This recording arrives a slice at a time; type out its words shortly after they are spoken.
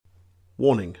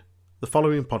Warning: the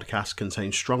following podcast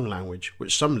contains strong language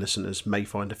which some listeners may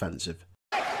find offensive.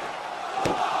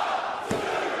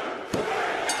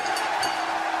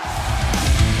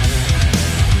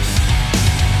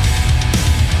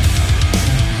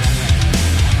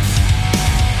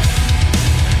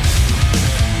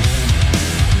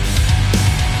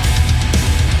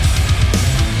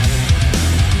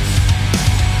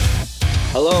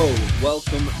 Hello,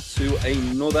 welcome to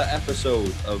another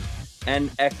episode of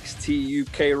NXT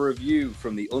UK Review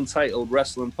from the Untitled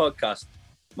Wrestling Podcast.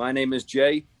 My name is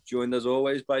Jay, joined as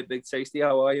always by Big Tasty.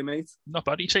 How are you, mate? Not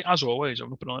bad. You say as always. I've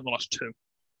not been on it the last two.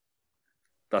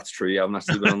 That's true. You haven't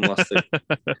actually been on the last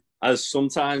two. As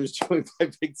sometimes joined by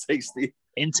Big Tasty.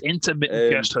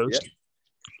 Intermittent guest host.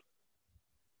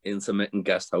 Yeah. Intermittent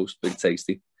guest host, Big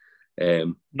Tasty.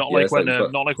 Not like when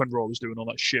Raw was doing all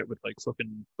that shit with like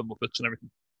fucking the Muppets and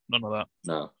everything. None of that.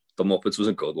 No, the Muppets was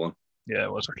a good one. Yeah,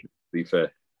 it was actually. To be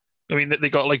fair. I mean, they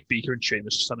got like Beaker and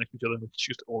Sheamus standing next to each other. It's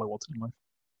just all I wanted in life.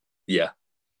 Yeah.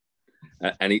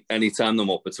 Anytime the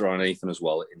Muppets are on anything as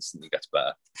well, it instantly gets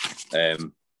better.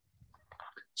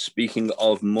 Speaking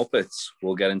of Muppets,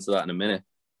 we'll get into that in a minute.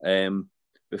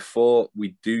 Before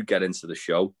we do get into the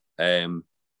show,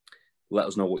 let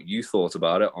us know what you thought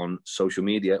about it on social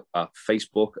media at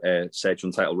Facebook, search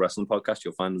Untitled Wrestling Podcast,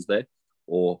 you'll find us there,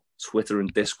 or Twitter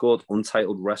and Discord,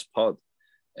 Untitled Rest Pod,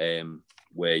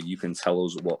 where you can tell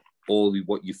us what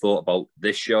you thought about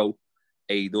this show,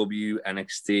 AEW,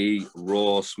 NXT,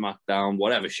 Raw, SmackDown,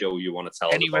 whatever show you want to tell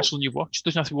us Any about. wrestling you've watched,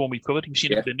 doesn't have to be one we've covered. You've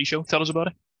seen a indie show, tell us about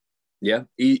it. Yeah,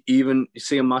 even you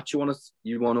see a match you want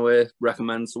to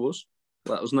recommend to us,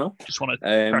 let us know. Just want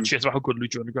to chat shit about how good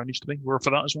Lucha Underground used to be. We're up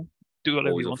for that as well. Do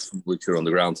whatever you want. Lucha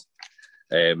Underground.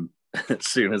 As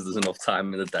soon as there's enough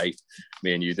time in the day,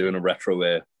 me and you doing a retro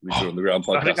Lucha Underground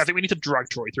podcast. I think we need to drag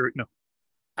Troy through it. No.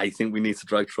 I think we need to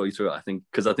drag Troy through it.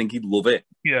 Because I think he'd love it.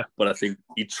 Yeah. But I think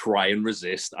he'd try and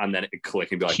resist, and then it'd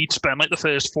click and be like... He'd spend like the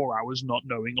first 4 hours not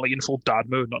knowing, like in full dad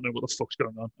mode, not knowing what the fuck's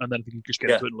going on, and then he'd just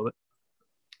get into it and love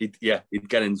it. He'd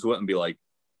get into it and be like,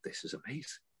 this is amazing.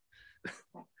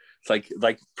 It's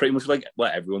like pretty much like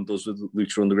what everyone does with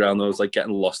Lucha Underground. Though. It's like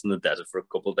getting lost in the desert for a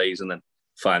couple of days and then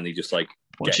finally just like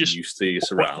getting used to your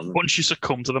surroundings. Once you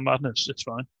succumb to the madness, it's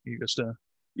fine. You just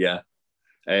yeah.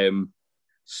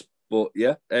 But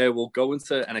yeah, we'll go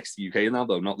into NXT UK now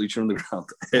though, not Lucha Underground.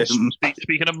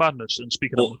 Speaking of madness and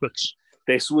speaking of Muppets,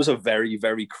 this was a very,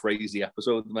 very crazy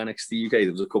episode of NXT UK.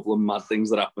 There was a couple of mad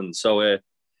things that happened. So it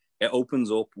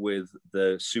opens up with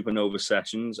the Supernova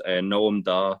sessions. Noam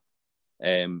Dar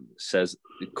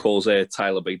calls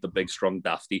Tyler Bate the big strong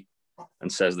dafty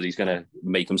and says that he's going to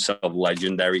make himself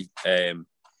legendary.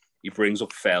 He brings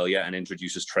up failure and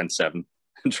introduces Trent Seven.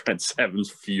 And Trent Seven's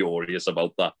furious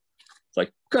about that. It's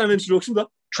like, what kind of introduction that?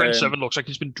 Trent Seven looks like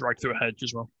he's been dragged through a hedge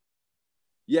as well.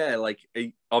 Yeah, like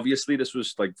obviously this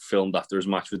was like filmed after his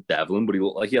match with Devlin, but he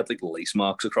looked like he had like lace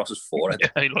marks across his forehead.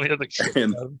 Yeah, he looked like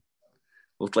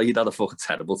looked like he'd had a fucking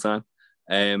terrible time.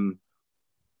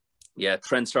 Yeah,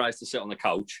 Trent tries to sit on the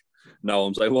couch.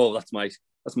 Noam's like, "Whoa, that's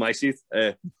my seat.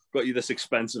 Got you this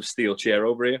expensive steel chair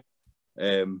over here."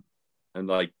 And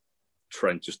like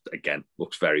Trent just again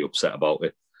looks very upset about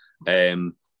it.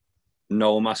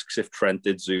 Noam asks if Trent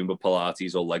did Zumba,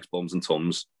 Pilates, or legs, bums, and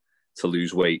tums to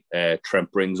lose weight.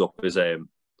 Trent brings up his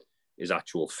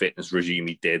actual fitness regime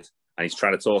he did, and he's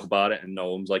trying to talk about it. And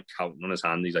Noam's like counting on his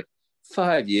hand. He's like,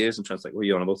 5 years, and Trent's like, "What are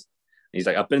you on about?" He's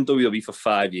like, I've been in WWE for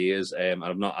 5 years, and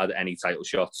I've not had any title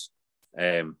shots.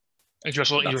 He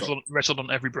wrestled on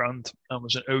every brand and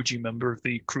was an OG member of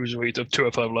the Cruiserweight of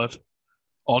 205 Live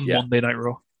on Monday Night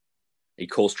Raw. He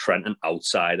calls Trent an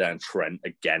outsider, and Trent,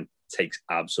 again, takes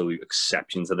absolute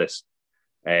exception to this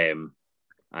and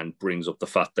brings up the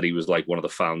fact that he was like one of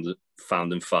the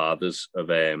founding fathers of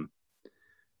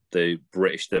the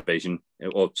British division,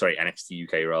 or sorry, NXT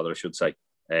UK rather, I should say.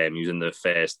 He was in the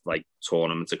first like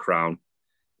tournament to crown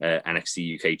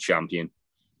NXT UK champion,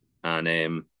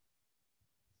 and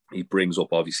he brings up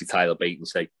obviously Tyler Bate and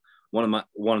say one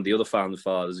of the other founding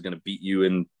fathers is going to beat you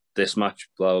in this match,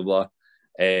 blah blah blah,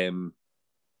 and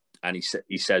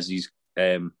he says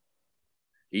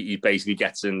he basically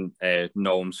gets in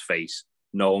Noam's face.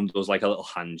 Noam does like a little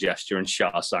hand gesture, and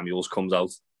Sha Samuels comes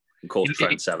out and calls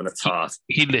Trent Seven a tart.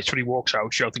 He literally walks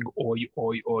out shouting "Oi,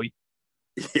 oi, oi."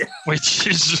 Yeah. Which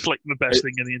is just like the best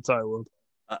thing in the entire world.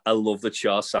 I love that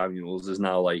Charles Samuels is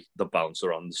now like the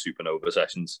bouncer on the Supernova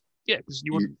sessions. Yeah, because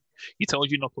you told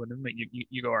you not going in, mate.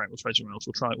 You go, all right, we'll try someone else.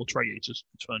 We'll try Yates.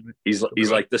 It's fine, mate. He's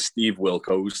like the Steve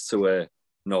Wilkos to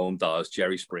Noam Dar's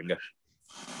Jerry Springer.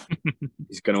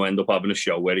 He's going to end up having a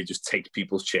show where he just takes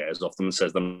people's chairs off them and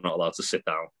says they're not allowed to sit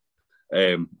down.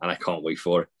 and I can't wait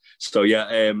for it. So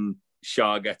yeah,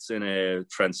 Shah gets in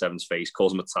Trent Seven's face,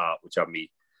 calls him a tart, which had me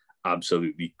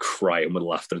absolutely crying with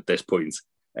laughter at this point.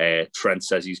 Trent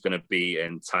says he's going to be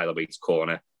in Tyler Bates'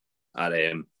 corner at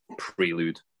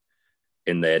Prelude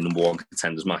in their number one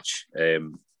contenders match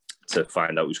to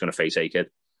find out who's going to face A-Kid.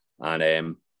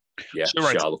 And so,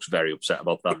 right. Shah looks very upset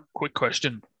about that. Quick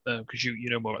question, because you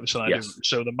know more about this than I do. Yes.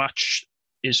 So the match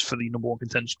is for the number one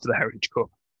contenders for the Heritage Cup.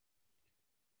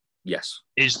 Yes.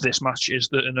 Is this match, is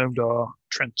the Noam Dar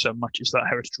Trent match, is that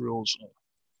Heritage Rules?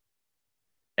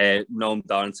 Noam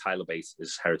Dar and Tyler Bates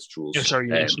is Heritage Rules. Yeah, sorry,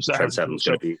 yes. Trent Seven's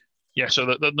going to be. Yeah, so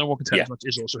the number one contenders match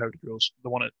is also Heritage Rules. The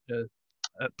one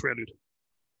at Prelude.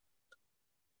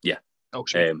 Yeah. Oh,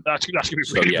 so that's going to be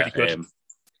really good.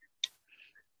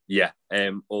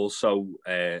 Also,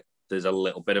 there's a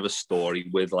little bit of a story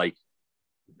with like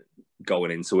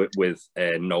going into it with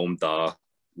Noam Dar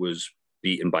was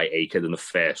beaten by A-Kid in the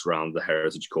first round of the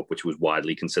Heritage Cup, which was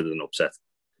widely considered an upset.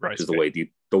 Right. Because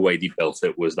the way they built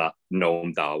it was that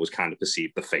Noam Dar was kind of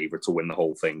perceived the favourite to win the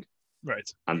whole thing. Right.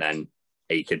 And then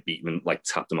A-Kid beat him and like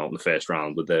tapped him out in the first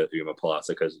round with the Uma Plata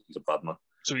because he's a bad man.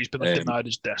 So he's been like, denied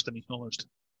his destiny almost.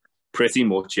 Pretty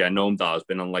much, yeah. Noam Dar's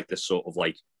been on like this sort of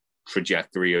like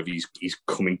trajectory of he's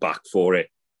coming back for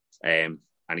it. And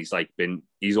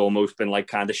he's almost been like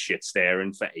kind of shit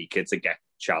staring for A-Kid to get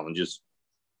challenges.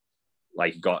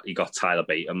 Like he got Tyler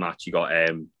Bate a match, he got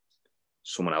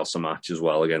someone else a match as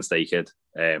well against A-Kid.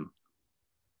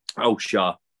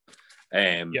 Shah.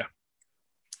 And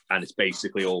it's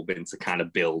basically all been to kind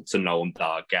of build to Noam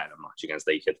Dar getting a match against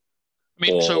A-Kid. I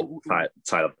mean, so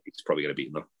Tyler Bate's probably going to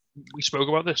beat them. We spoke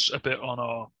about this a bit on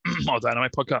our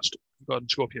Dynamite podcast regarding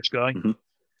Scorpio Sky,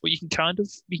 but you can kind of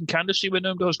see where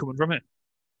Noam Dar's coming from here.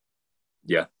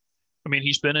 Yeah, I mean,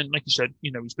 he's been in, like you said,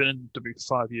 he's been in W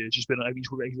for 5 years. He's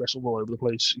wrestled all over the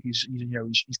place. He's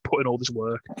put in all this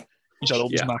work. He's had all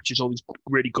these matches, all these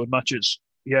really good matches.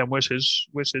 Yeah, and where's his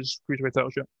cruiserweight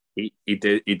title shot? He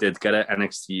did get an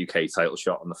NXT UK title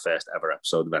shot on the first ever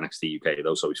episode of NXT UK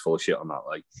though, so he's full of shit on that.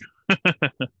 Like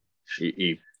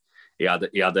he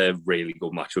had a really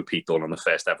good match with Pete Dunne on the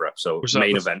first ever episode.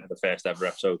 Main event of the first ever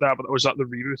episode. Was that the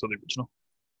reboot or the original?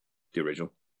 The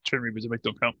original. Twin reboots that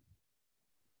don't count.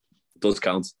 It does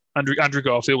count. Andrew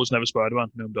Garfield was never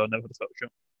Spider-Man. Noam Dar never had a title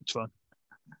shot. It's fine.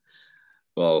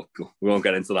 Well, we won't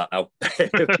get into that now.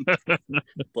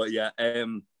 But yeah,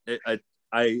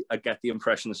 I get the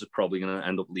impression this is probably going to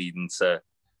end up leading to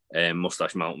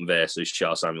Mustache Mountain versus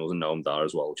Sha Samuels and Noam Dar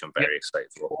as well, which I'm very excited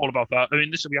for. All about that. I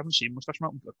mean, we haven't seen Mustache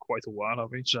Mountain for quite a while,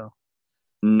 have we? So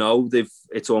no,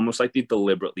 it's almost like they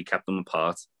deliberately kept them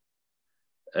apart.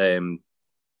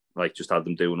 Like just had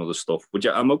them doing other stuff, which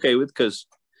I'm okay with because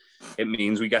it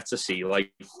means we get to see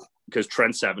because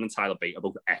Trent Seven and Tyler Bate are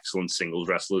both excellent singles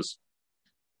wrestlers.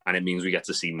 And it means we get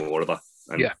to see more of that.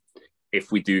 And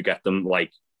if we do get them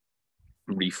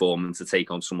reforming to take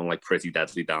on someone like Pretty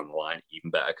Deadly down the line, even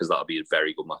better, because that'll be a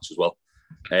very good match as well.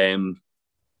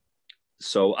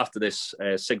 So after this,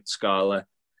 Sig Scala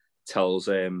tells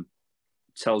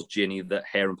Ginny that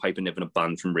Hair and Piper Niven are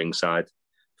banned from ringside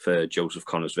for Joseph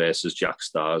Connors versus Jack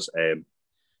Stars.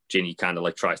 Ginny kind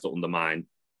of tries to undermine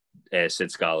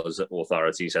Sid Scala's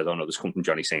authority. He says, "Oh no, this comes from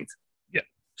Johnny Saint." Yeah.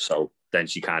 So then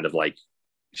she kind of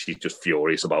she's just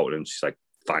furious about it, and she's like,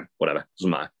 "Fine, whatever,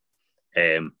 doesn't matter."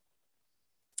 And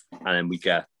then we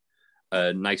get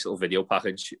a nice little video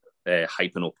package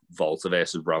hyping up Volta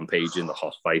versus Rampage in the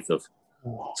hoss fight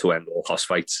to end all hoss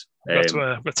fights. I'm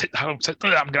going to take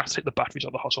the batteries out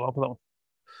of the hustle for that one.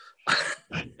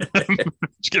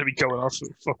 It's going to be going off.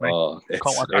 Fuck me.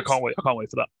 I can't wait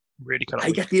for that. Really cannot. I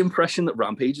get the impression that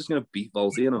Rampage is going to beat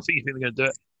Volta. You know, I think they're going to do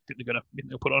it. I think they're going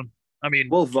to put on. I mean,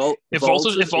 well, if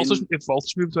Volta's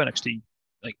moved to NXT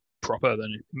proper, then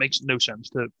it makes no sense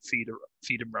to feed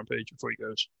him Rampage before he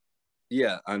goes.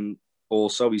 Yeah, and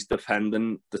also he's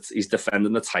defending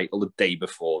the title the day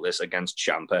before this against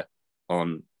Ciampa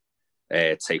on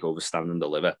Takeover Stand and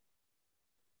Deliver,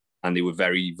 and they were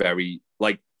very, very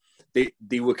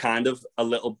they were kind of a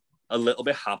little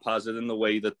bit haphazard in the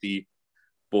way that they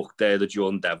booked the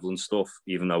Jordan Devlin stuff,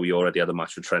 even though he already had a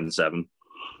match with Trent Seven.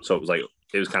 So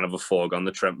it was kind of a foregone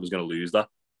that Trent was going to lose that.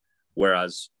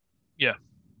 Whereas,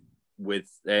 with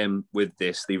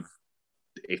this,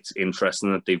 it's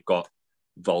interesting that they've got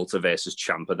Volta versus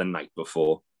Ciampa the night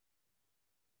before,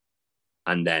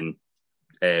 and then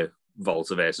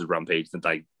Volta versus Rampage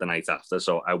the night after.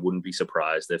 So I wouldn't be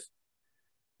surprised if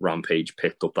Rampage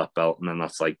picked up that belt, and then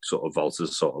that's sort of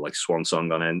Volta's sort of swan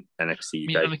song on NXT. I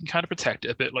mean, and they can kind of protect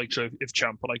it a bit, so if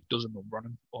Ciampa does a number on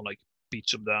him or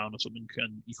beats him down or something,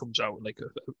 and he comes out with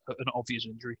an obvious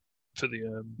injury for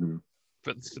the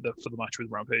for the match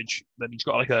with Rampage. Then he's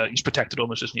got like he's protected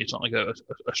almost, isn't he? It's not like a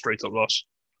straight up loss.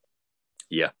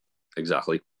 Yeah,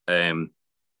 exactly.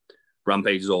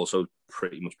 Rampage has also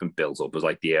pretty much been built up as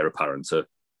like the heir apparent to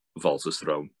Walter's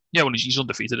throne. Yeah, well, he's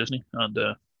undefeated, isn't he? And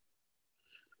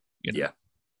yeah,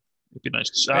 it'd be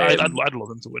nice. I'd love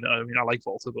him to win it. I mean, I like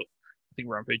Walter, but I think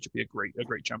Rampage would be a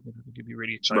great champion. I think he'd be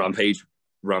really exciting.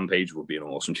 Rampage would be an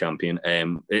awesome champion.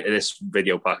 This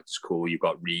video package is cool. You've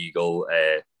got Regal,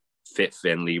 Fit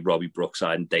Finlay, Robbie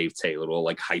Brookside, and Dave Taylor all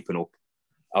like hyping up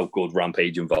how good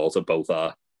Rampage and Walter both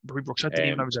are. Robbie Brookside didn't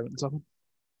even have his own top.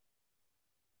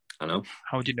 I know.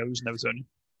 How would you know he's never Tony?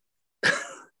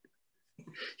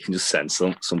 You can just sense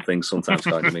something sometimes,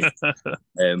 can't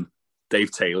you?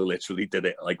 Dave Taylor literally did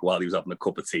it like while he was having a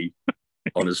cup of tea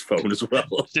on his phone as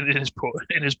well. in his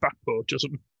back porch or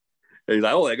something. He's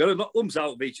like, oh, they're going to knock lumps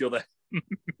out of each other.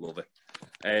 Love it.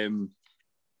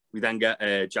 We then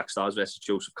get Jack Stars versus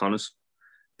Joseph Connors.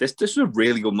 This was a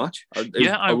really good match.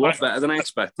 A lot better than I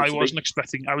expected. I wasn't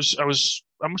expecting. I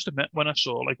must admit, when I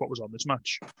saw like what was on this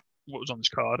match, what was on this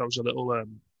card, I was a little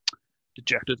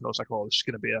dejected. I was like, oh, this is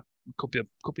going to be could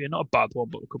be not a bad one,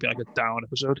 but it could be like a down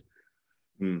episode.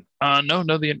 No,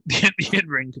 the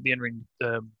in-ring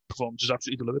performance is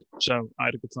absolutely delivered. So I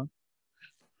had a good time.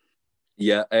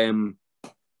 Yeah,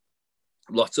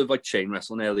 lots of like chain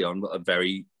wrestling early on, but a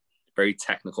very, very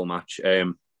technical match.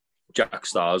 Jack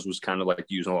Stars was kind of like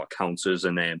using a lot of counters,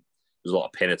 and there's a lot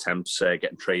of pin attempts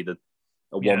getting traded.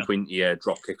 At one point,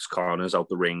 drop kicks Connors out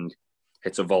the ring,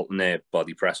 hits a vault in there,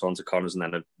 body press onto Connors, and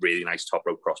then a really nice top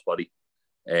rope crossbody.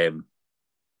 A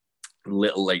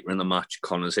little later in the match,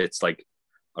 Connors hits like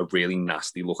a really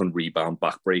nasty looking rebound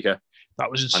backbreaker. That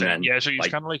was insane. Then, yeah, so he was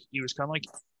kind of like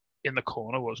in the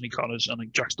corner, wasn't he, Connors? And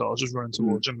like Jack Stars was running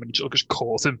towards him, and he sort of just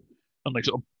caught him and like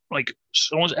sort of like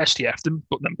almost STF'd him,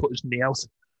 but then put his knee out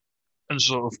and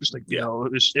sort of just like it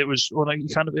was it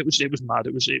was mad.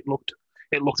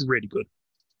 It looked really good.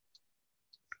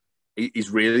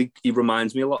 He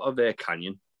reminds me a lot of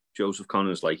Canyon, Joseph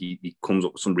Connors. Like he comes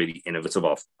up with some really innovative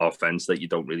offense that you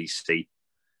don't really see.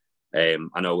 I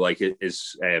know like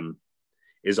his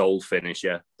old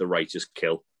finisher, the Righteous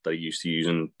Kill, that he used to use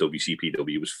in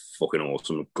WCPW was fucking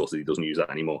awesome. I'm gutted he doesn't use that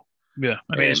anymore. Yeah,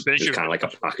 I mean, it's kind of like a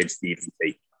package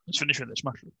DDT. His finisher in this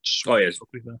match.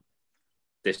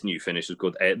 This new finish was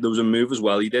good. There was a move as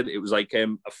well he did. It was like a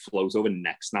float over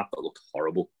neck snap that looked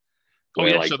horrible.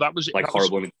 So that was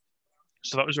horrible.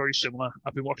 So that was very similar.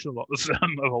 I've been watching a lot of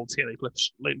old TNA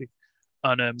clips lately,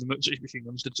 and the Motor City Machine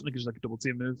Guns did something as like a double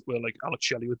team move where like Alex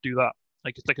Shelley would do that.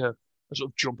 Like it's like a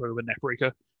sort of jump over neck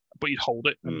breaker, but you'd hold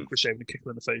it and Chris Sabin would kick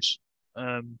him in the face.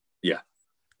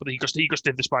 But then he just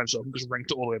did this by himself and just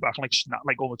ranked it all the way back and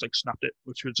like almost like snapped it,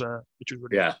 which was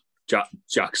really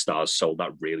Jack Stars sold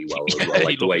that really well as well.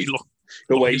 Like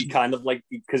the way he kind of like,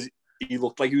 because he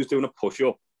looked like he was doing a push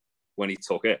up when he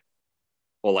took it,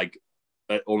 or like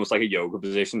almost like a yoga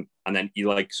position, and then he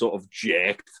like sort of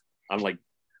jerked and like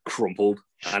crumpled,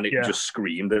 and it just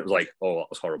screamed. It was like, oh, that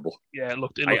was horrible. Yeah, it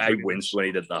looked I really winced when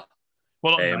he did that.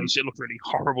 Well, not nice. It looked really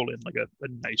horrible in like a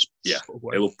nice sort of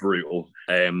way. It looked brutal.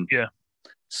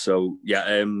 So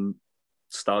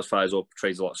Stars fires up,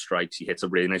 trades a lot of strikes. He hits a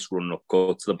really nice run up,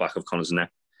 go to the back of Connors'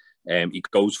 neck. He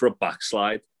goes for a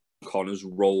backslide. Connors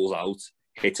rolls out,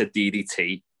 hits a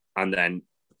DDT, and then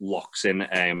locks in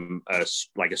a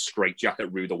straight jacket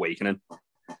Rude Awakening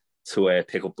to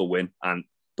pick up the win. And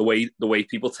the way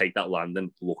people take that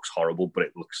landing looks horrible, but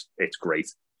it's great.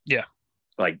 Yeah,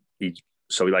 like he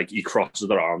crosses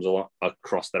their arms a lot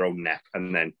across their own neck,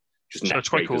 and then just neck it's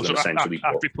quite cool. So essentially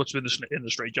after he puts him in the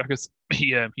straight jacket,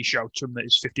 he shouts to him that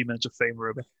it's 50 minutes of fame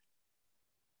over.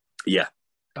 Yeah,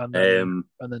 and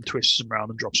then twists him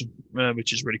around and drops him,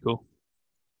 which is really cool.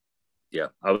 Yeah,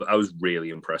 I was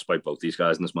really impressed by both these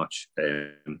guys in this match.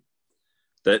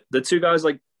 The two guys,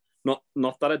 like, not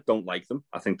that I don't like them.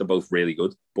 I think they're both really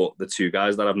good, but the two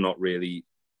guys that I've not really,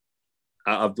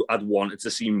 I'd wanted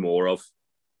to see more of,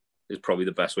 is probably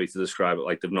the best way to describe it.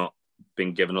 Like, they've not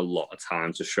been given a lot of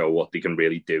time to show what they can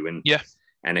really do in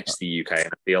NXT UK,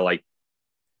 and I feel like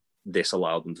this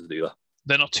allowed them to do that.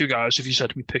 They're not two guys. If you said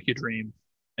to me, pick your dream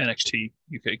NXT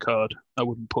UK card, I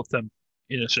wouldn't put them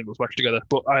in a singles match together.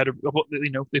 But they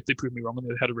proved me wrong, and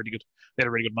they had a really good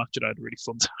match, and I had a really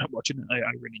fun time watching it.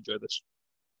 I really enjoyed this.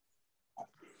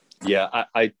 Yeah,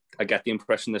 I get the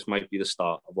impression this might be the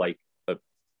start of like a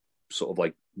sort of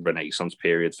like renaissance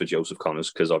period for Joseph Connors,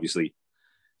 because obviously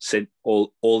since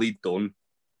all he'd done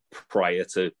prior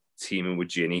to teaming with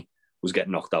Ginny was get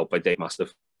knocked out by Dave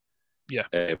Mastiff. Yeah.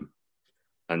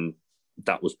 And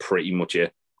that was pretty much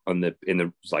it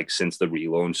since the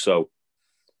relaunch. So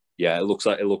yeah, it looks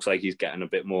like he's getting a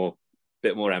bit more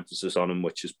bit more emphasis on him,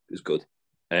 which is good.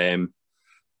 We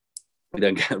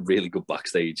then get a really good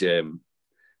backstage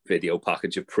video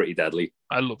package of Pretty Deadly.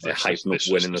 I love this. Hyping up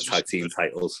winning the tag team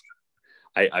titles.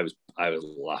 I was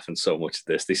laughing so much at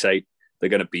this. They say they're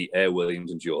going to beat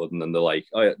Williams and Jordan, and they're like,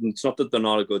 oh, yeah, it's not that they're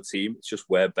not a good team, it's just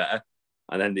we're better.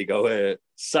 And then they go,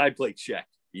 side plate check,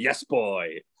 yes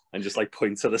boy, and just like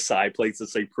point to the side plates and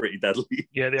say Pretty Deadly.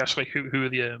 Yeah, they ask like who are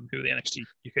the NXT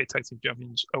UK Tag Team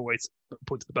Champions? Oh wait,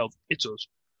 point to the belt. It's us.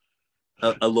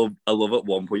 I love at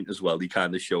one point as well. He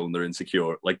kind of shown they're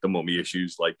insecure, like the mummy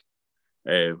issues. Like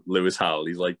Lewis Howell,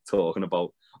 he's like talking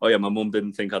about, oh yeah, my mum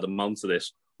didn't think I'd amount to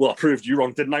this. Well, I proved you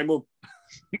wrong, didn't I, mum?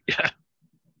 Yeah.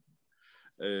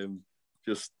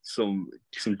 Just some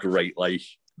great like.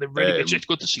 They're really. It's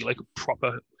good to see like a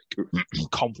proper, like,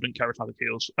 confident, charismatic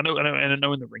heels. I know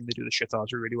in the ring they do the shit out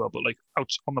really well, but like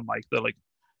out on the mic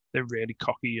they're really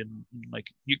cocky and like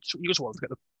you just want to get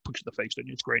the punch in the face, don't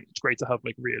you? It's great. It's great to have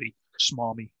like really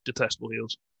smarmy, detestable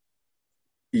heels.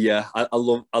 Yeah, I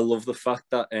love the fact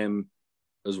that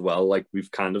as well, like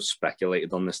we've kind of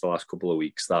speculated on this the last couple of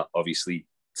weeks that obviously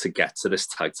to get to this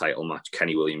tag title match,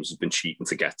 Kenny Williams has been cheating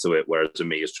to get to it, whereas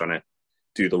Amir is trying to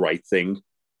do the right thing.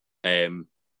 And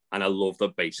I love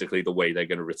that basically the way they're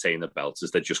going to retain the belts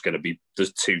is they're just going to be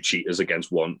there's two cheaters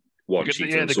against one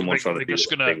cheater and someone trying to do the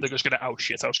thing. They're just going to out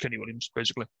shit out Kenny Williams,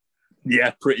 basically.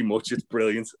 Yeah, pretty much. It's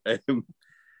brilliant.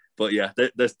 But yeah,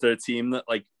 they're a team that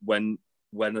like when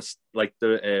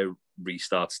the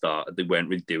restart started, they weren't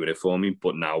really doing it for me,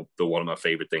 but now they're one of my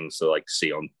favorite things to like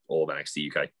see on all of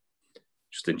NXT UK.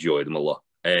 Just enjoy them a lot.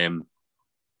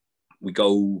 We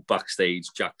go backstage.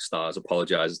 Jack Stars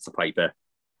apologizes to Piper,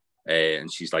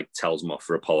 and she's like tells him off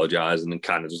for apologizing and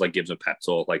kind of just like gives him a pep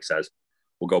talk, like says,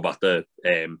 "We'll go back to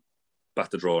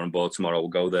drawing board tomorrow. We'll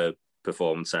go to the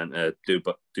performance center, do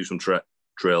some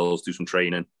drills, do some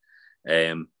training,"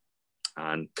 and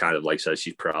kind of like says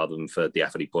she's proud of him for the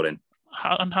effort he put in.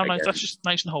 How nice! That's just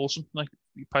nice and wholesome. Like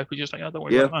Piper just like, oh, don't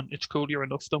worry about it, man. It's cool. You're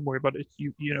enough. Don't worry about it.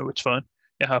 You know it's fine.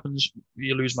 It happens.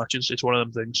 You lose matches. It's one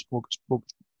of them things. We'll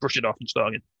brush it off and start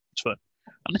again. It's fine.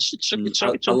 And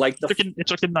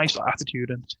it's like a nice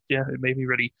attitude, and yeah, it made me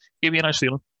really gave me a nice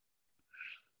feeling.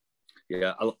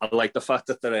 Yeah, I like the fact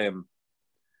that they're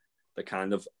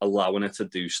kind of allowing it to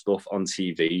do stuff on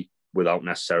TV without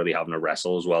necessarily having to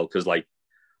wrestle as well. Because like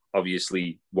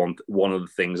obviously one of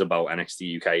the things about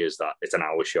NXT UK is that it's an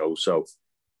hour show. So,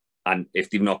 and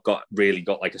if they've not got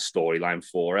like a storyline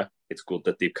for it, it's good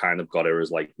that they've kind of got her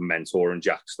as like mentor and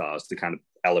Jack Stars to kind of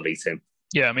elevate him.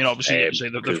 Yeah, I mean, obviously,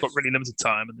 they've got really limited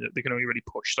time and they can only really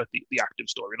push like the active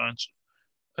storylines.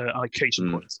 Like case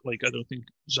in point, like I don't think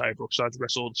Xia Brookside's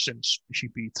wrestled since she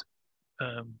beat,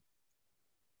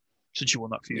 since she won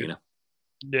that feud.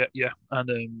 Yeah,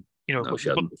 and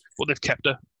but they've kept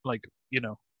her like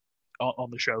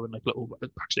on the show and like little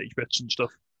backstage bits and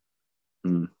stuff.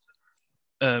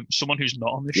 Someone who's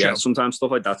not on the show. Yeah, sometimes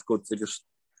stuff like that's good to just.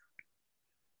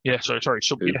 Yeah, sorry.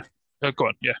 So yeah, go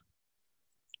on. Yeah.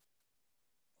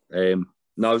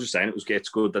 No, I was just saying it's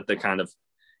good that they're kind of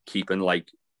keeping like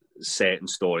certain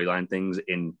storyline things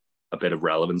in a bit of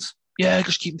relevance. Yeah,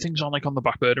 just keeping things on like on the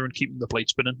back burner and keeping the plate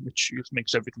spinning, which just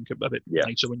makes everything a bit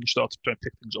nicer when you start to try and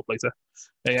pick things up later.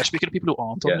 Speaking of people who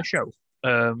aren't on the show,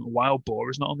 Wild Boar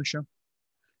is not on the show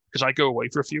because I go away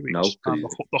for a few weeks and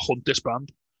the Hunt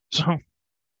disband. So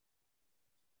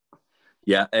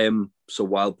yeah, so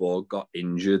Wild Boar got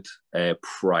injured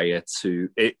prior to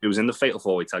it. It was in the Fatal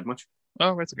 4-Way tag match.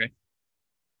 Oh, right, okay.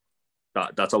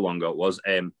 That's how long ago it was.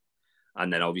 And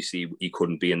then obviously he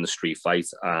couldn't be in the street fight,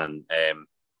 and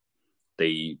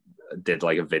they did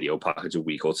like a video package a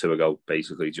week or two ago,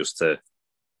 basically just to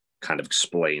kind of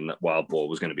explain that Wild Boar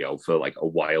was going to be out for like a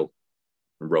while,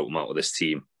 and wrote him out with this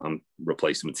team and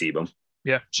replaced him with T-Bone.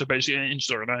 Yeah, so basically in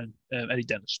storyline, Eddie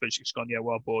Dennis basically gone, yeah,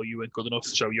 Wild Boar, you weren't good enough,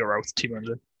 so you're out, T-Bone's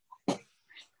in.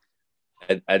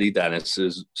 Eddie Dennis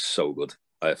is so good.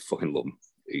 I fucking love him.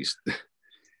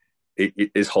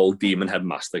 His whole Demon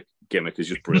Headmaster gimmick is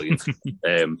just brilliant.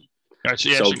 Right,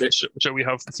 so we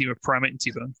have the team of Primate and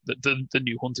T-Bone, the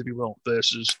new Hunt, if you will,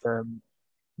 versus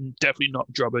definitely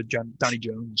not Jobber, Danny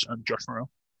Jones, and Josh Morrell.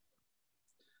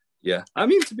 Yeah, I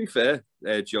mean, to be fair,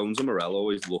 Jones and Morrell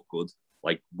always look good.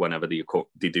 Like whenever they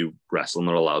do wrestling,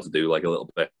 they're allowed to do like a little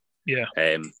bit. Yeah.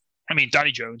 I mean,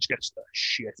 Danny Jones gets the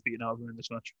shit beaten out of him in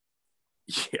this match.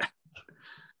 Yeah.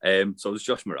 So does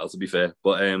Josh Morrell, to be fair.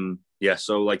 But yeah,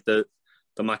 so like the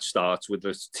match starts with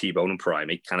the T-Bone and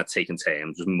Primate kind of taking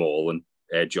turns, just mauling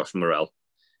Josh Morrell.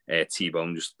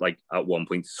 T-Bone just like at one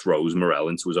point throws Morrell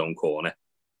into his own corner,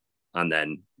 and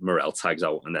then Morrell tags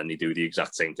out, and then they do the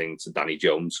exact same thing to Danny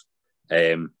Jones.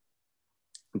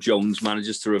 Jones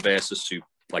manages to reverse a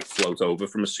float over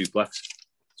from a suplex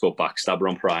to a backstabber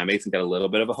on Primate and get a little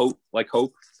bit of a hope,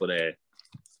 but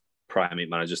Primate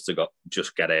manages to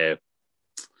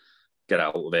get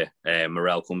out of it.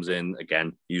 Morel comes in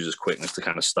again, uses quickness to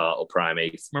kind of startle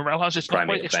Primate. Morel has it's not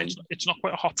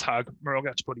quite a hot tag. Morel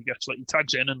gets, but he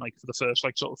tags in and for the first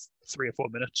sort of 3 or 4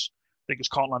 minutes, they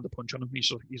just can't land a punch on him.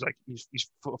 He's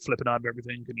flipping out of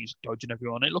everything and he's dodging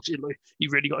everyone. It looks like he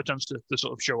really got a chance to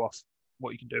sort of show off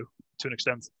what he can do to an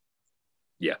extent.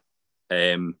 Yeah,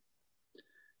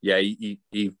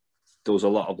 he does a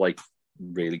lot of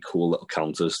really cool little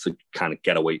counters to kind of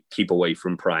keep away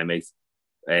from Primate.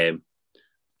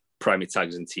 Primate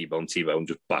tags in T-Bone. T-Bone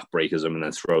just backbreakers him and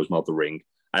then throws him out the ring.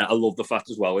 And I love the fact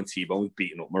as well when T-Bone was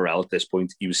beating up Morel at this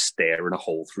point, he was staring a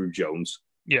hole through Jones.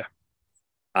 Yeah.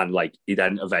 And he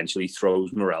then eventually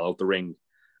throws Morel out the ring,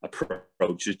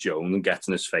 approaches Jones and gets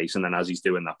in his face. And then as he's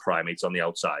doing that, Primate's on the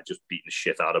outside, just beating the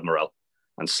shit out of Morel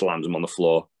and slams him on the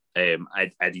floor.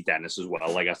 Eddie Dennis as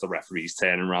well, as the referee's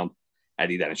turning around,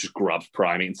 Eddie Dennis just grabs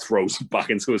Primate and throws him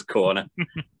back into his corner.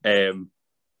 And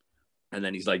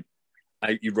then he's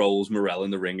he rolls Morel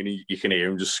in the ring and you can hear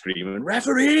him just screaming,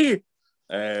 "Referee!"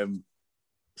 Jones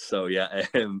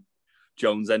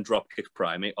then drop kicks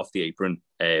Primate off the apron,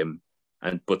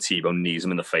 but T-Bone knees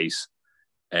him in the face.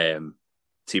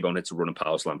 T-Bone hits a running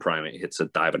power slam. Primate hits a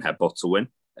diving headbutt to win.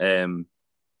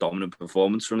 Dominant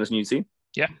performance from this new team.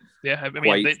 Yeah. I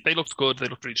mean, they looked good. They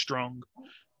looked really strong.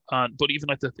 But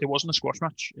even it wasn't a squash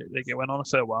match. It went on a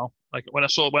fair while. When I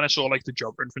saw the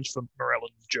job reference from Morel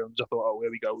and Jones, I thought, oh,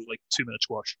 here we go, 2-minute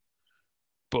squash.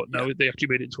 But no, they actually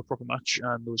made it into a proper match,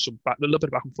 and there was a little bit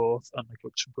of back and forth, and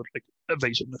some good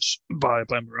evasiveness by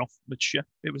Morel, which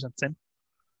it was entertaining.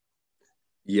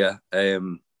 Yeah,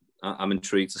 I'm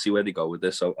intrigued to see where they go with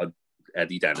this. So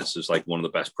Eddie Dennis is one of the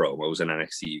best promos in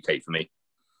NXT UK for me.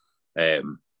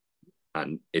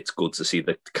 And it's good to see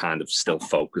that kind of still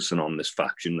focusing on this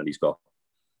faction that he's got.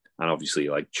 And obviously,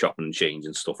 chopping and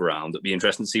changing stuff around. It'd be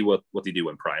interesting to see what they do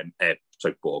when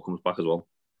Ball comes back as well.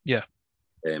 Yeah.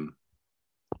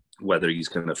 Whether he's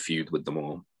going to feud with them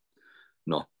or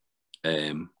not.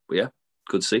 But yeah,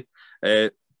 good to see.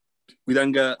 We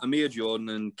then get Amir Jordan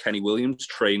and Kenny Williams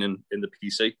training in the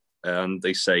PC. And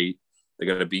they say they're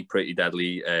going to be pretty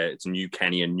deadly. It's a new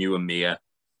Kenny and new Amir.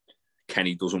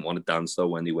 Kenny doesn't want to dance though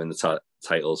when they win the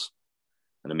titles,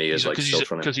 and Amir's still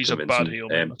trying to because he's a bad heel.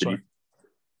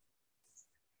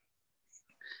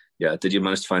 Did you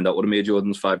manage to find out what Amir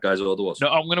Jordan's 5 Guys order was? No,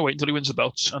 I'm going to wait until he wins the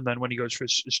belts, and then when he goes for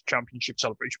his championship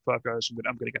celebration for 5 Guys, I'm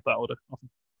going to get that order.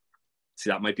 See,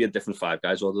 that might be a different 5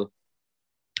 Guys order.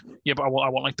 Yeah, but I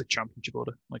want the championship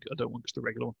order. I don't want just the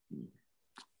regular one.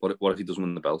 What if he doesn't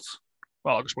win the belts?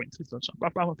 Well, I'll just wait until he does.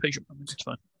 I'm a patient man. It's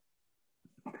fine.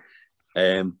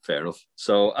 Fair enough.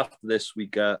 So after this, we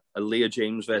got Aleah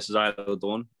James versus Isla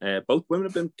Dawn. Both women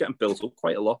have been getting built up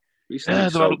quite a lot recently. Yeah,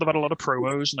 they've had a lot of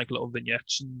promos and little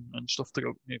vignettes and stuff to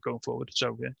go going forward.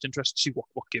 So yeah, it's interesting to see what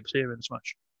gives here in this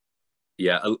match.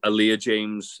 Yeah, Aleah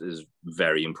James is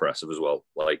very impressive as well.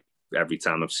 Every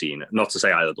time I've seen it, not to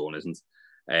say Isla Dawn isn't,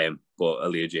 but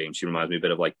Aleah James, she reminds me a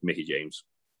bit of Mickie James.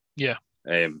 Yeah.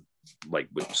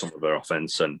 With some of her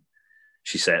offense, and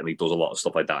she certainly does a lot of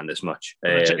stuff like that in this match.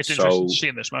 It's interesting to see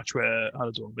in this match where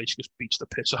Isla Dawn basically just beats the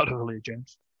piss out of Aleah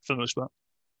James for the most part.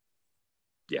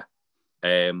 Yeah.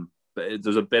 But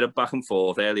there's a bit of back and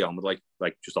forth early on with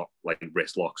just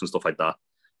wrist locks and stuff like that.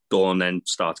 Dawn then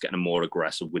starts getting more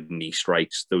aggressive with knee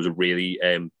strikes. There was a really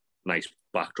nice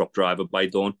backdrop driver by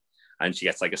Dawn, and she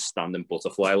gets a standing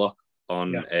butterfly lock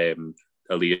on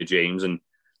Aleah James, and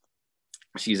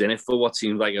she's in it for what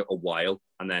seems like a while,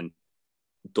 and then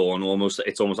Dawn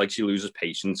it's almost like she loses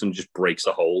patience and just breaks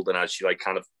the hold, and as she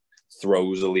kind of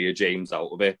throws Aleah James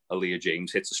out of it, Aleah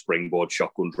James hits a springboard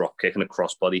shotgun drop kick and a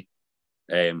crossbody,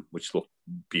 which looked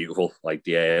beautiful.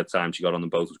 The air time she got on them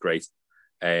both was great.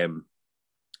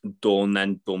 Dawn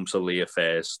then bumps Aleah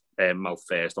mouth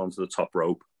first onto the top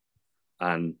rope,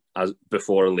 and as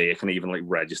before Aleah can even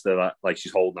register that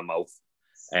she's holding her mouth,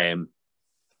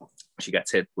 she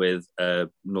gets hit with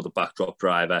another backdrop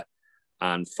driver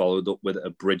and followed up with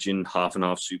a bridging half and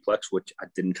half suplex, which I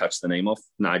didn't catch the name of.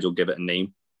 Nigel gave it a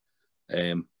name,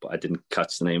 but I didn't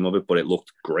catch the name of it, but it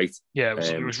looked great. Yeah,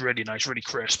 it was really nice, really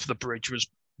crisp. The bridge was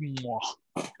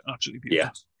absolutely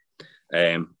beautiful.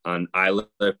 Yeah. And Isla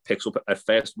picks up her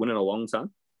first win in a long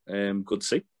time. Good to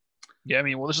see. Yeah, I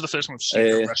mean, this is the first time I've seen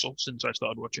her wrestle since I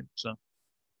started watching, so.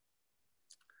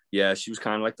 Yeah, she was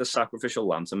kind of the sacrificial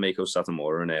lamb to Meiko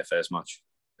Satomura in her first match.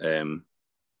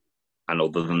 And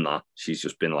other than that, she's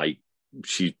just been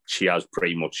she has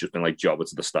pretty much just been jobber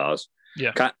to the stars.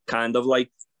 Yeah. Kind of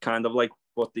like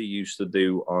what what they used to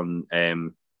do on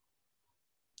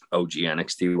OG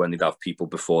NXT when they'd have people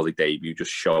before they debut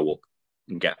just show up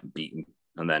and get beaten,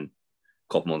 and then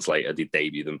a couple months later they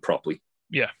debut them properly.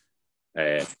 Yeah.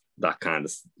 That kind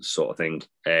of sort of thing.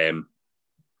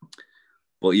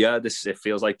 But yeah, it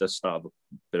feels like the start of a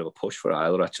bit of a push for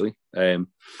Isla, actually.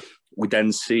 We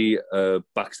then see a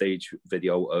backstage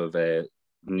video of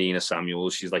Nina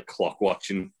Samuels. She's like clock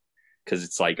watching because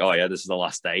it's like, oh yeah, this is the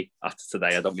last day. After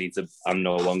today, I'm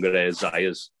no longer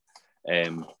Zaya's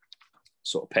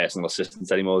sort of personal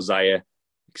assistant anymore. Zaya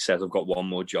says, I've got one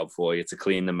more job for you, to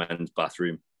clean the men's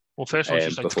bathroom. Well, first of all,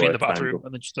 she's like, to clean the bathroom,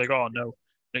 and then she's like, oh no,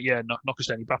 yeah, not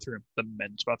just any bathroom, the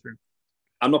men's bathroom.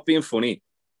 I'm not being funny.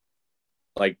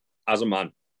 Like, as a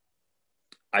man,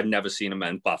 I've never seen a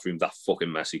men's bathroom that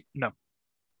fucking messy. No.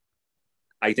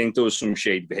 I think there was some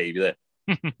shady behaviour there.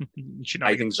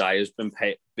 I think Zaya's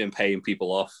been paying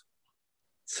people off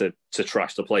to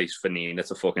trash the place for Nina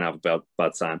to fucking have a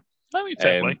bad time. I mean,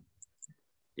 fair play.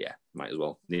 Yeah, might as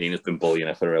well. Nina's been bullying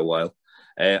her for a while.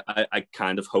 I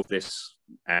kind of hope this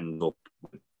ends up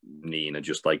with Nina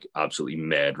just like absolutely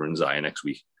murdering Zaya next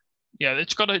week. Yeah,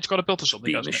 it's got to build to something.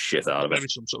 Beating the shit out of it. Maybe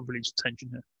some sort of release of tension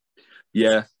here.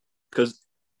 Yeah, because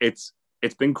it's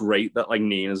been great that like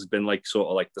Nina's been like sort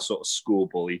of like the sort of school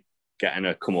bully getting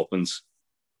her comeuppance,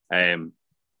 and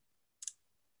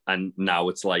now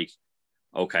it's like,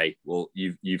 okay, well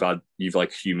you've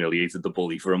like humiliated the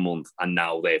bully for a month, and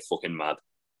now they're fucking mad.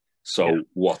 So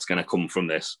what's gonna come from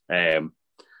this?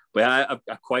 But I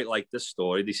quite like this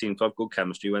story. They seem to have good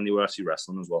chemistry when they were actually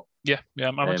wrestling as well. Yeah,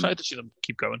 I'm excited to see them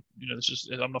keep going. You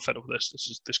know, I'm not fed up with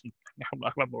this. I can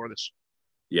have more of this.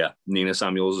 Yeah, Nina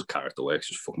Samuels' character works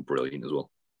just fucking brilliant as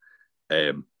well.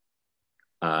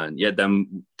 And yeah,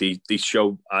 then they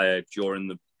show during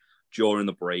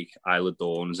the break, Isla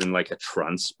Dawn's in like a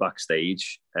trance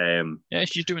backstage. Yeah,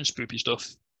 she's doing spoopy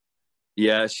stuff.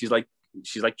 Yeah, she's like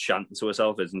chanting to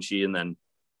herself, isn't she? And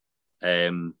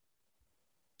then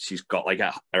she's got like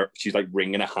she's like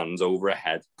wringing her hands over her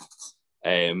head.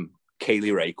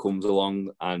 Kaylee Ray comes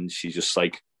along and she just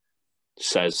like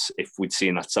says, if we'd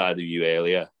seen that side of you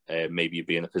earlier, maybe you'd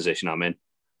be in the position I'm in.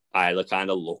 Isla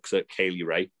kind of looks at Kaylee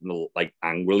Ray and like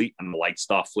angrily, and the lights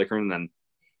start flickering, and then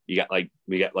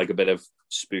we get like a bit of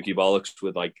spooky bollocks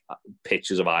with like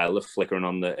pictures of Isla flickering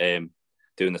on the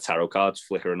doing the tarot cards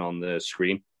flickering on the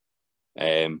screen.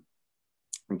 And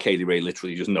Kaylee Ray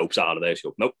literally just nopes out of there. She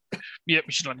goes, nope. Yep,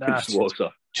 she's like, nah, just walks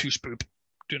off. Too spoop.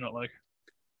 Do not like.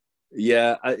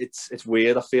 Yeah, it's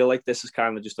weird. I feel like this is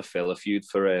kind of just a filler feud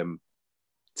for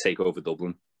TakeOver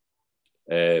Dublin.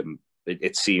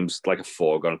 It seems like a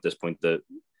foregone at this point that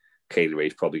Kaylee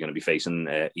Ray's probably going to be facing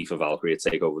Aoife Valkyrie at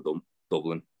TakeOver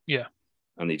Dublin. Yeah.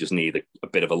 And they just need a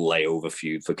bit of a layover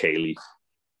feud for Kaylee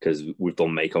because we've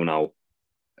done Mako now.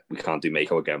 We can't do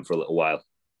Mako again for a little while.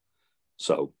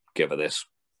 So give her this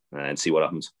and see what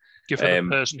happens. Give her the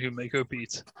person who Mako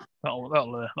beat.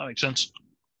 That makes sense.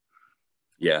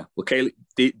 Yeah. Well,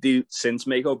 Kaylee, since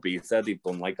Mako beat her, they've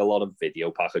done like a lot of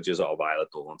video packages of Isla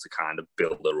Dawn to kind of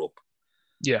build her up.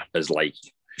 Yeah. As like,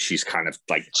 she's kind of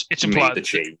like, it's implied that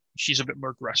she's a bit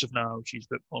more aggressive now. She's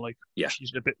a bit more like,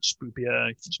 she's a bit spoopier.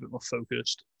 She's a bit more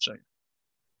focused. So,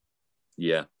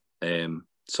 yeah.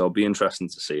 So it'll be interesting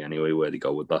to see anyway where they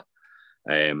go with that.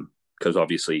 Because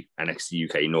obviously NXT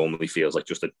UK normally feels like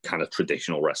just a kind of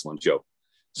traditional wrestling show.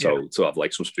 So to have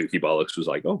like some spooky bollocks was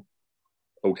like, oh,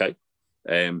 okay.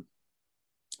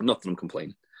 Not that I'm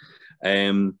complaining.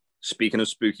 Speaking of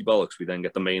spooky bollocks, we then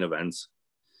get the main event.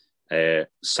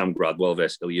 Sam Gradwell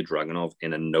versus Ilya Dragunov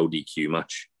in a no DQ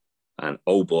match. And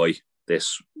oh boy,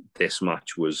 this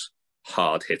match was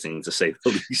hard hitting to say the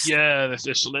least. Yeah, this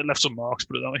left some marks,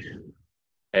 put it that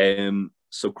way.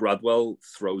 So Gradwell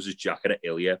throws his jacket at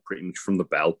Ilya pretty much from the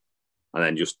bell, and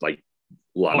then just like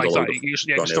lands like that. He just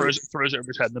throws it over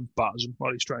his head and then batters him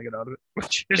while he's trying to get out of it.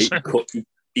 Which is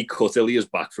he cut Ilya's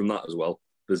back from that as well.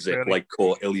 The zip like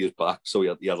caught Ilya's back, so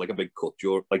he had like a big cut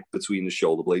like between the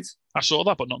shoulder blades. I saw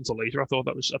that, but not until later. I thought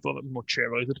that was more chair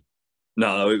related.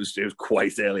 No, it was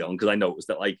quite early on because I noticed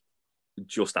that like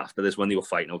just after this when they were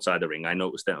fighting outside the ring, I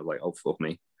noticed that I was like, oh fuck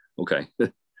me, okay.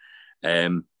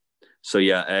 So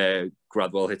yeah,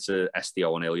 Gradwell hits a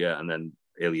STO on Ilya, and then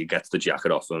Ilya gets the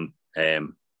jacket off him.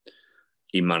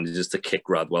 He manages to kick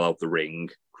Gradwell out the ring.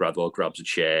 Gradwell grabs a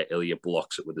chair. Ilya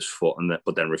blocks it with his foot,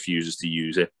 but then refuses to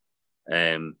use it.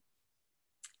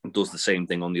 Does the same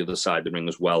thing on the other side of the ring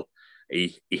as well.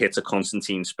 He hits a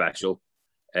Constantine special,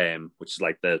 which is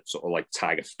like the sort of like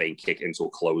Tiger feint kick into a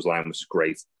clothesline, which is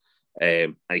great.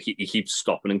 And he keeps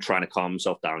stopping and trying to calm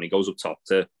himself down. He goes up top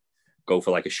to go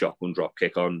for like a shotgun drop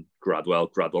kick on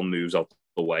Gradwell. Gradwell moves out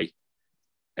the way.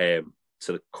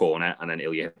 to the corner, and then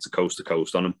Ilya hits a coast to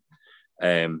coast on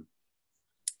him.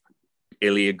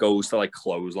 Ilya goes to like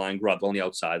clothesline Gradwell on the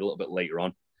outside a little bit later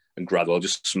on, and Gradwell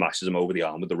just smashes him over the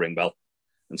arm with the ring bell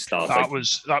and starts.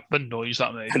 The noise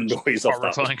that made. The noise of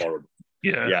that was horrible.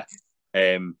 Yeah.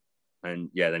 And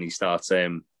then he starts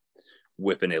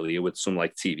whipping Ilya with some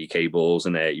like TV cables,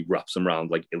 and he wraps them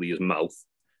around like Ilya's mouth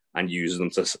and uses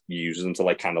them to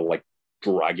like kind of like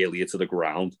drag Ilya to the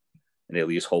ground, and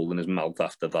Ilya's holding his mouth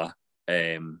after that.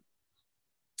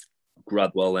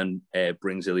 Gradwell then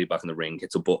brings Ilya back in the ring,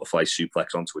 hits a butterfly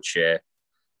suplex onto a chair,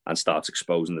 and starts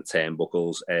exposing the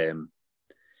turnbuckles.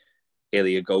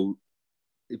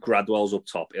 Gradwell's up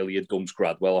top. Ilya dumps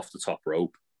Gradwell off the top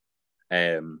rope,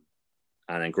 and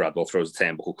then Gradwell throws a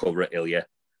turnbuckle cover at Ilya,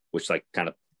 which like kind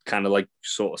of like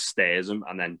sort of stares him,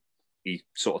 and then he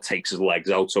sort of takes his legs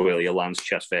out so Ilya lands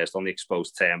chest first on the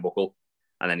exposed turnbuckle,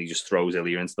 and then he just throws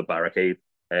Ilya into the barricade.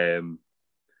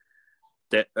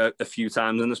 A few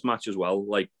times in this match as well,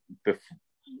 like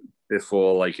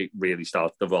before like it really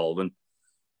started evolving,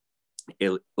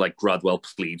 like Gradwell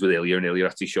pleads with Ilya, and Ilya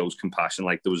actually shows compassion.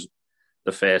 Like there was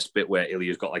the first bit where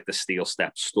Ilya's got like the steel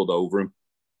steps stood over him,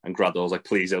 and Gradwell's like,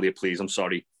 "Please, Ilya, please, I'm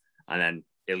sorry." And then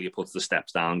Ilya puts the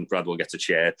steps down. Gradwell gets a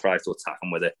chair, tries to attack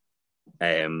him with it.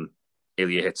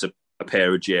 Ilya hits a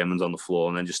pair of Germans on the floor,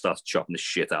 and then just starts chopping the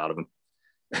shit out of him.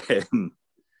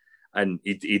 And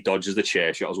he dodges the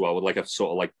chair shot as well with like a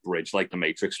sort of like bridge, like the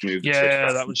Matrix move.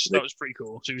 Yeah, that was pretty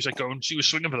cool. So he was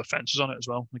swinging for the fences on it as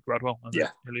well, like Gradwell. And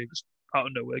Ilya just out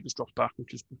of nowhere just drops back,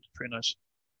 which is pretty nice.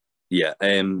 Yeah.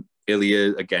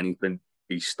 Ilya again,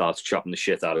 he starts chopping the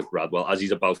shit out of Gradwell as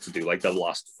he's about to do like the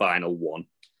last final one.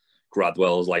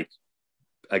 Gradwell's like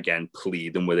again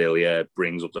pleading with Ilya,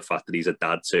 brings up the fact that he's a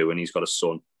dad too and he's got a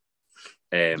son.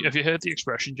 Have you heard the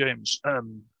expression, James?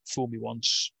 Fool me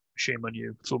once, shame on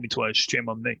you. Fool me twice, shame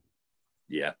on me.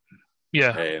 Yeah.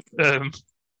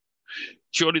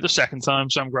 Surely the second time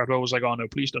Sam Gradwell was like, "Oh no,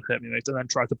 please don't hurt me, mate," and then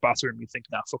tried to batter him. You think,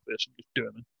 "Nah, fuck this," and just do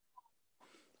it, man.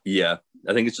 Yeah,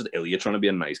 I think it's just Ilya trying to be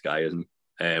a nice guy, isn't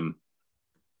he?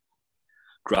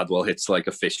 Gradwell hits like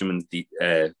a fisherman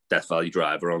Death Valley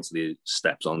driver onto the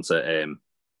steps onto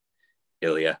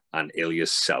Ilya, and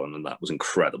Ilya's selling, and that was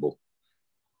incredible.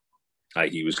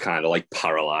 He was kind of like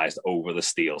paralyzed over the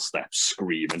steel steps,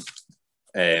 screaming.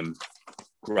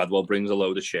 Gradwell brings a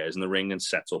load of chairs in the ring and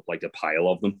sets up like a pile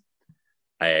of them.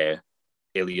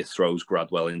 Ilya throws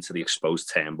Gradwell into the exposed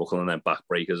turnbuckle and then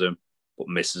backbreakers him, but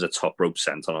misses a top rope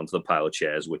senton onto the pile of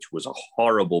chairs, which was a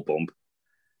horrible bump.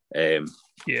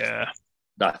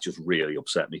 That just really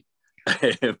upset me.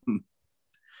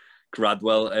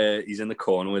 Gradwell, he's in the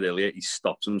corner with Ilya. He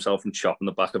stops himself from chopping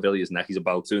the back of Ilya's neck. He's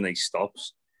about to, and then he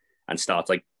stops and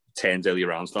turns Ilya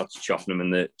around, starts chopping him in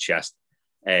the chest.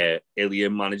 Ilya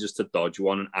manages to dodge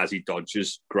one, and as he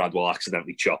dodges, Gradwell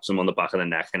accidentally chops him on the back of the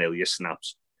neck, and Ilya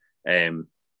snaps.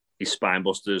 He spine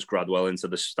busters Gradwell into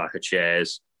the stack of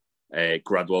chairs.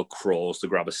 Gradwell crawls to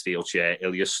grab a steel chair.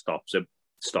 Ilya stops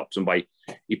him by,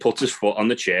 he puts his foot on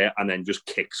the chair and then just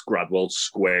kicks Gradwell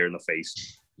square in the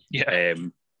face.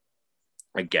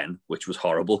 Again, which was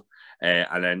horrible.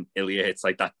 And then Ilya hits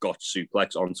like that gotch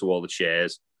suplex onto all the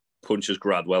chairs, punches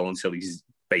Gradwell until he's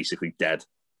basically dead.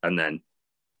 And then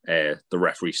the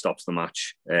referee stops the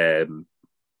match. And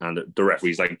the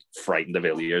referee's like frightened of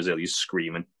Ilya as Ilya's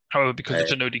screaming. However, because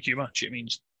it's a no DQ match, it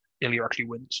means Ilya actually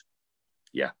wins.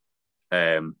 Yeah.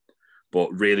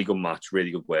 But really good match,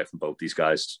 really good work from both these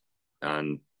guys.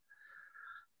 And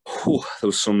there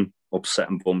was some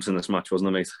upsetting bumps in this match, wasn't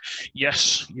there, mate?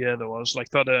 Yes, yeah, there was. Like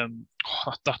that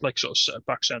like sort of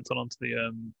back senton onto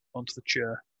the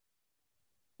chair.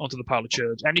 Onto the pile of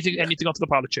chairs. Anything onto the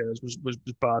pile of chairs was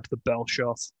bad. The bell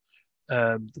shot,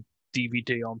 the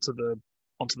DVD onto the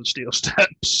steel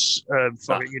steps.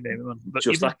 You name them.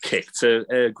 Just that kick to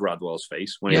Gradwell's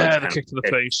face. When the kick to the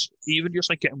face. Even just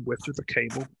like getting whipped with the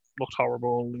cable looked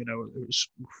horrible. You know, it was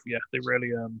they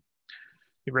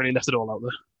really left it all out there.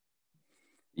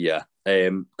 Yeah.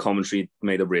 Commentary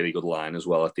made a really good line as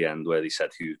well at the end where they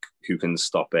said who can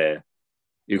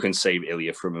save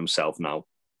Ilya from himself now.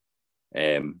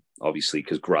 Obviously,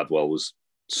 because Gradwell was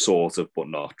sort of, but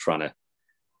not, trying to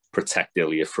protect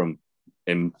Ilya from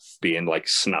him being like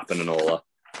snapping and all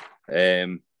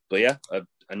that. But yeah,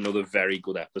 another very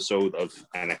good episode of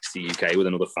NXT UK with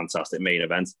another fantastic main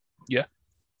event. Yeah.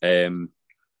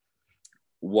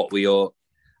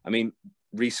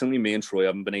 Recently me and Troy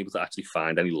haven't been able to actually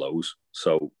find any lows,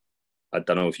 so I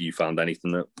don't know if you found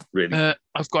anything that really.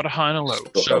 I've got a high and a low.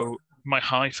 So my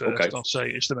high first, I'll say,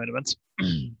 is the main event.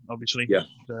 Obviously, yeah.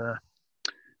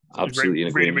 Absolutely,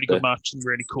 really good match, and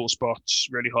really cool spots,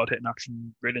 really hard hitting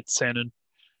action, really entertaining.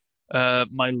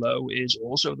 My low is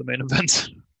also the main event.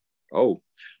 Oh,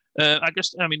 I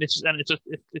guess it's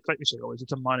like you say always,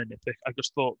 it's a minor nitpick. I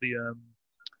just thought the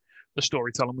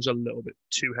storytelling was a little bit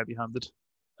too heavy-handed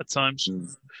at times.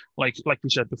 Like we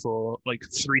said before, like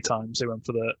 3 times they went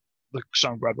for the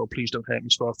Sam Gradwell "Please Don't Hurt Me"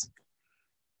 spot.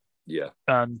 Yeah,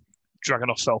 and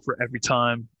Dragunov fell for it every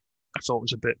time. I thought it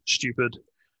was a bit stupid.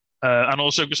 And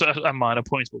also just a minor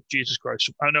point, but Jesus Christ,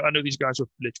 I know these guys were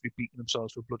literally beating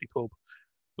themselves for bloody pulp,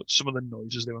 but some of the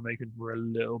noises they were making were a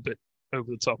little bit over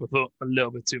the top. I thought a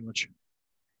little bit too much.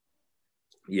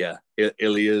 Yeah,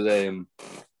 Ilya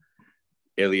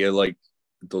like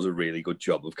does a really good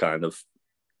job of kind of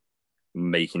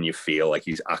making you feel like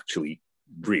he's actually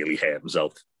really hurt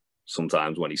himself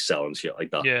sometimes when he's selling shit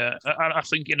like that. Yeah, I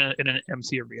think in an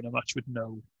empty arena match with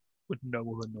no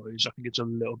other noise, I think it's a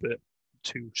little bit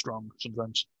too strong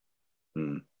sometimes.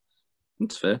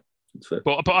 It's fair.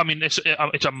 But I mean, it's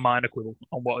a minor quibble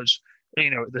on what is,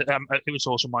 it was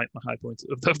also my high point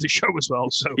of the show as well.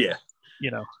 So yeah,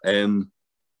 yeah,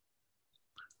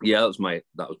 that was my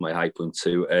high point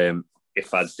too.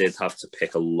 If I did have to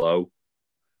pick a low,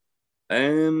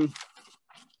 you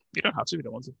don't have to if you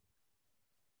don't want to.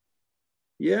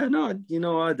 Yeah,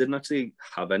 no, I didn't actually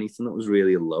have anything that was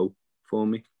really a low for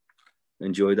me.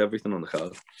 Enjoyed everything on the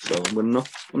card, so I'm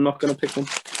not going to pick one.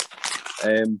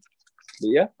 But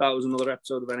yeah, that was another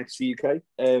episode of NXT UK.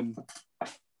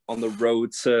 On the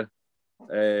road to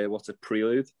what's it,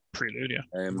 Prelude? Prelude, yeah.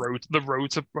 The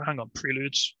road to hang on,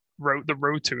 Preludes. The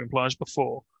road to implies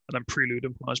before, and then Prelude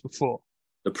implies before.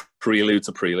 The prelude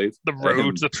to Prelude. The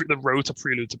road to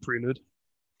Prelude to Prelude.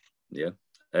 Yeah.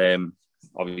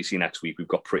 Obviously next week we've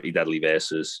got Pretty Deadly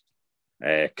versus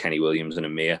Kenny Williams and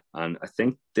Amir, and I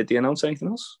think, did they announce anything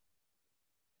else?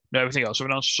 No, everything else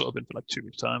was sort of been for like 2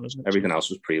 weeks' time, isn't it? Everything else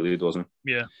was Prelude, wasn't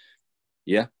it?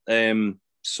 Yeah.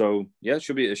 So yeah, it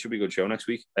should be a good show next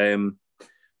week.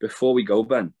 Before we go,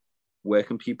 Ben, where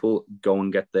can people go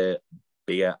and get their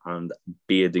beer and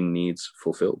bearding needs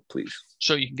fulfilled, please?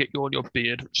 So you can get all your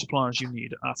beard supplies you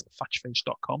need at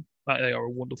fatchface.com. They are a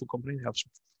wonderful company. They have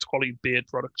some quality beard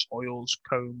products, oils,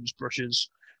 combs, brushes,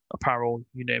 apparel,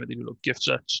 you name it. They do little gift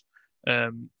sets.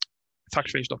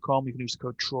 Fatchface.com, you can use the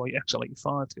code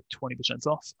TroyXL85 to get 20%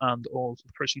 off, and all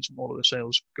the proceeds from all of the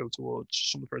sales go towards,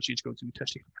 some of the proceeds go to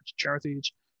testing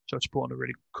charities, so it's supporting a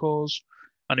really good cause.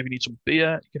 And if you need some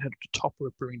beer, you can head to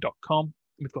topropebrewing.com.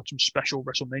 We've got some special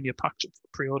WrestleMania packs for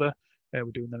pre-order. We're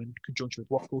doing them in conjunction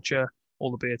with Waffle Chair.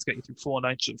 All the beer to get you through 4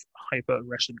 nights of hyper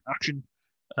wrestling action.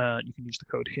 You can use the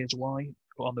code Here's Why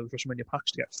on those WrestleMania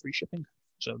packs to get free shipping.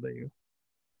 So there you go.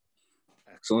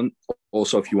 Excellent.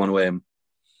 Also, if you want to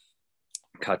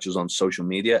catch us on social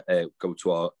media, go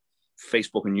to our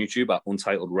Facebook and YouTube at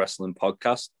Untitled Wrestling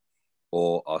Podcast,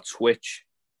 or our Twitch,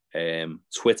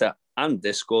 Twitter, and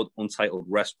Discord, Untitled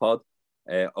Rest Pod.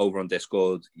 Over on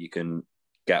Discord, you can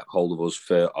get hold of us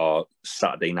for our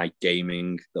Saturday night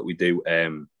gaming that we do.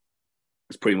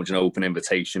 It's pretty much an open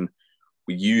invitation.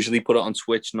 We usually put it on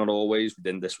Twitch, not always. We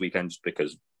didn't this weekend just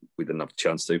because we didn't have a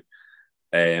chance to.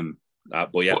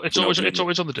 But yeah, it's always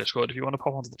on the Discord. If you want to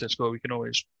pop onto the Discord, we can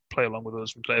always play along with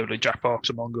us. We play like Jackbox,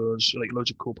 Among Us, like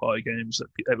loads of cool party games that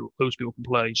those people can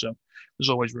play. So there's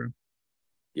always room.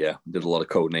 Yeah, we did a lot of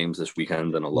code names this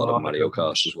weekend and a lot of Mario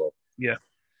Kart as well. Yeah.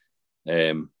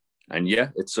 And yeah,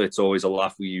 it's always a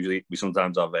laugh. We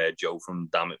sometimes have Joe from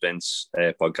Damn It Vince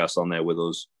podcast on there with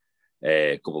us.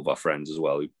 A couple of our friends as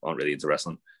well who aren't really into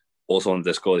wrestling. Also on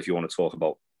Discord, if you want to talk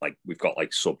about, like, we've got like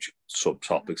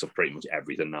subtopics of pretty much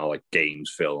everything now, like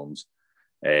games, films,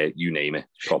 you name it.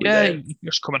 You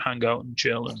just come and hang out and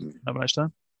chill and have a nice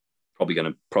time. Probably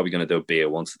gonna do a beer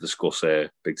once to discuss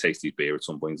Big Tasty's beer at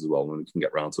some point as well when we can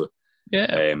get round to it. Yeah,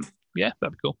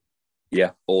 that'd be cool.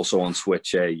 Yeah. Also on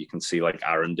Switch, you can see like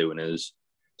Aaron doing his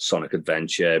Sonic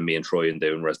Adventure. Me and Troy are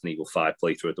doing Resident Evil 5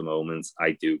 playthrough at the moment.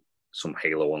 I do some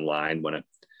Halo Online when I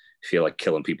feel like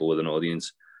killing people with an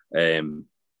audience. And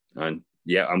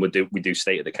yeah, and we do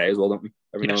State of Decay as well, don't we?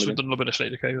 We've done a little bit of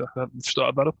State of Decay. We've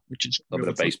started that up, which is a bit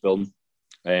of base building.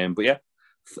 But yeah,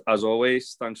 as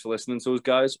always, thanks for listening to us,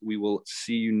 guys. We will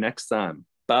see you next time.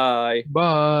 Bye.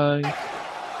 Bye.